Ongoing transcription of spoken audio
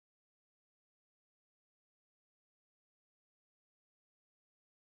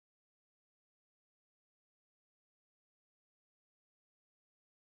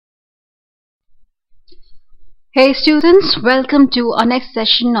Hey students, welcome to our next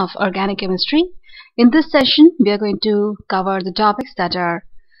session of organic chemistry. In this session, we are going to cover the topics that are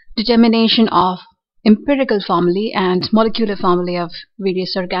determination of empirical formulae and molecular formulae of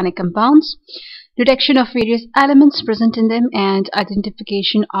various organic compounds, detection of various elements present in them, and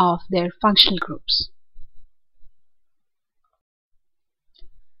identification of their functional groups.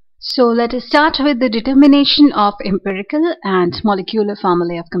 So let us start with the determination of empirical and molecular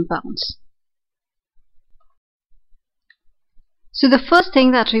formulae of compounds. So the first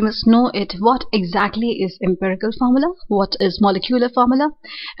thing that we must know is what exactly is empirical formula, what is molecular formula,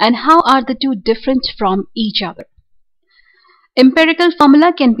 and how are the two different from each other. Empirical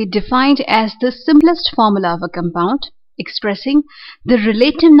formula can be defined as the simplest formula of a compound, expressing the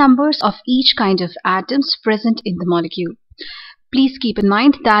relative numbers of each kind of atoms present in the molecule. Please keep in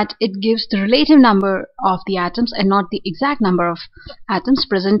mind that it gives the relative number of the atoms and not the exact number of atoms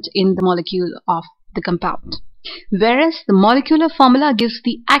present in the molecule of the compound. Whereas the molecular formula gives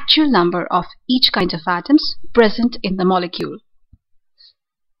the actual number of each kind of atoms present in the molecule.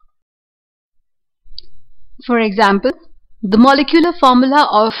 For example, the molecular formula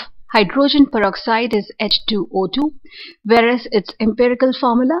of hydrogen peroxide is H2O2, whereas its empirical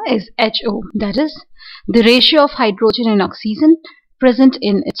formula is HO, that is, the ratio of hydrogen and oxygen present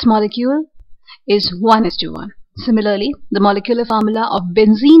in its molecule is 1:1. Similarly, the molecular formula of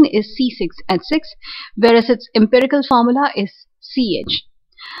benzene is C6H6, whereas its empirical formula is CH.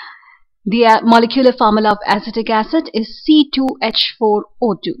 The molecular formula of acetic acid is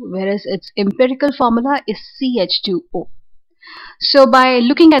C2H4O2, whereas its empirical formula is CH2O. So by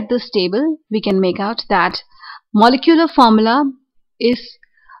looking at this table, we can make out that molecular formula is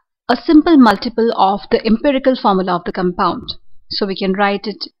a simple multiple of the empirical formula of the compound. So we can write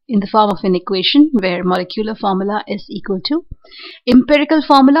it in the form of an equation where molecular formula is equal to empirical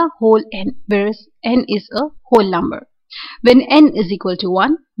formula whole n, whereas n is a whole number. When n is equal to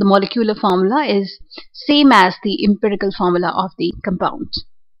 1, the molecular formula is same as the empirical formula of the compound.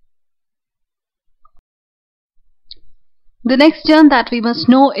 The next term that we must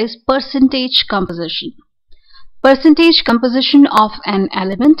know is percentage composition. Percentage composition of an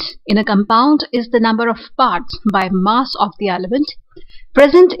element in a compound is the number of parts by mass of the element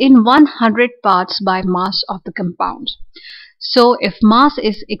present in 100 parts by mass of the compound. So if mass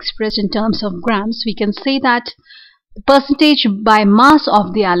is expressed in terms of grams, we can say that the percentage by mass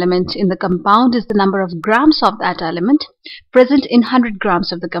of the element in the compound is the number of grams of that element present in 100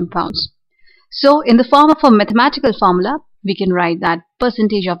 grams of the compounds. So in the form of a mathematical formula, we can write that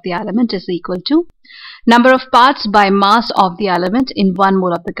percentage of the element is equal to number of parts by mass of the element in 1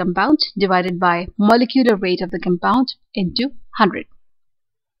 mole of the compound divided by molecular weight of the compound into 100.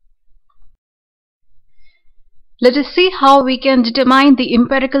 Let us see how we can determine the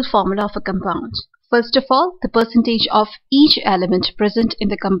empirical formula of a compound. First of all, the percentage of each element present in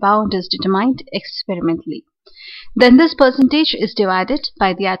the compound is determined experimentally. Then this percentage is divided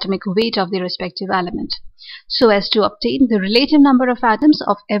by the atomic weight of the respective element, so as to obtain the relative number of atoms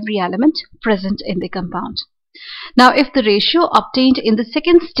of every element present in the compound. Now, if the ratio obtained in the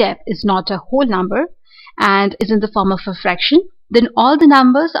second step is not a whole number and is in the form of a fraction, then all the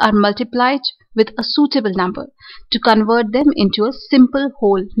numbers are multiplied with a suitable number to convert them into a simple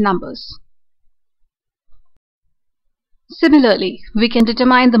whole numbers. Similarly, we can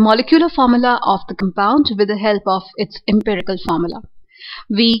determine the molecular formula of the compound with the help of its empirical formula.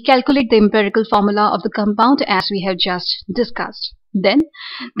 We calculate the empirical formula of the compound as we have just discussed. Then,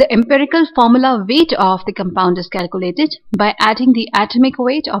 the empirical formula weight of the compound is calculated by adding the atomic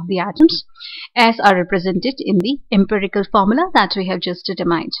weight of the atoms as are represented in the empirical formula that we have just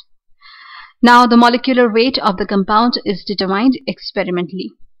determined. Now, the molecular weight of the compound is determined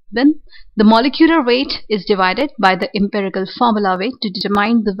experimentally. Then, the molecular weight is divided by the empirical formula weight to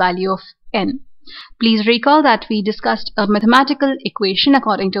determine the value of n. Please recall that we discussed a mathematical equation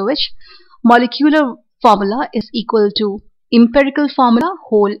according to which molecular formula is equal to empirical formula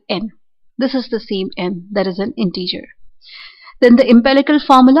whole n. This is the same n, that is an integer. Then the empirical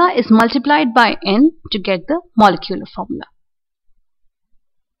formula is multiplied by n to get the molecular formula.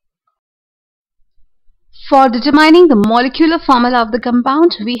 For determining the molecular formula of the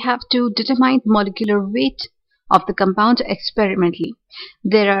compound, we have to determine the molecular weight of the compound experimentally.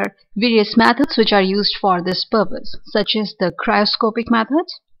 There are various methods which are used for this purpose, such as the Cryoscopic Method,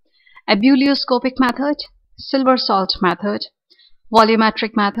 Ebullioscopic Method, Silver Salt Method,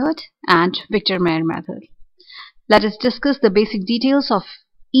 Volumetric Method, and Victor-Meyer Method. Let us discuss the basic details of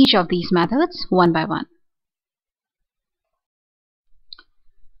each of these methods one by one.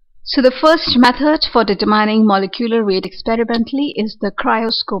 So the first method for determining molecular weight experimentally is the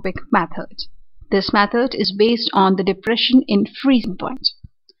cryoscopic method. This method is based on the depression in freezing point.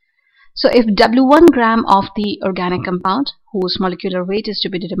 So if W1 gram of the organic compound, whose molecular weight is to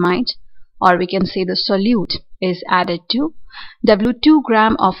be determined, or we can say the solute, is added to W2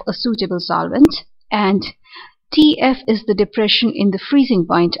 gram of a suitable solvent, and Tf is the depression in the freezing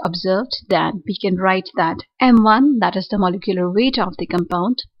point observed, then we can write that M1, that is the molecular weight of the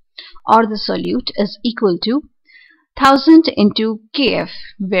compound or the solute, is equal to 1000 into Kf,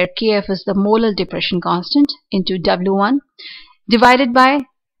 where Kf is the molar depression constant, into W1 divided by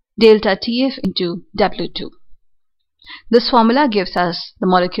delta Tf into W2. This formula gives us the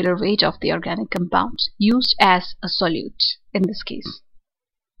molecular weight of the organic compound used as a solute in this case.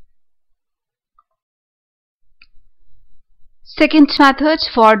 Second method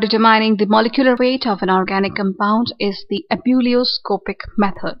for determining the molecular weight of an organic compound is the Ebullioscopic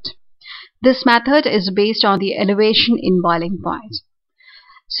method. This method is based on the elevation in boiling point.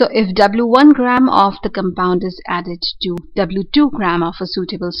 So if W1 gram of the compound is added to W2 gram of a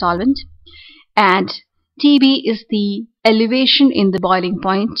suitable solvent, and Tb is the elevation in the boiling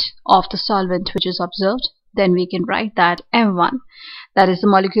point of the solvent which is observed, then we can write that M1, that is the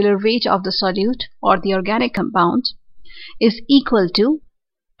molecular weight of the solute or the organic compound, is equal to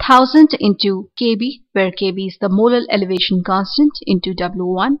 1000 into Kb, where Kb is the molar elevation constant, into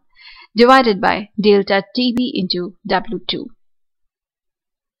W1 divided by delta Tb into W2.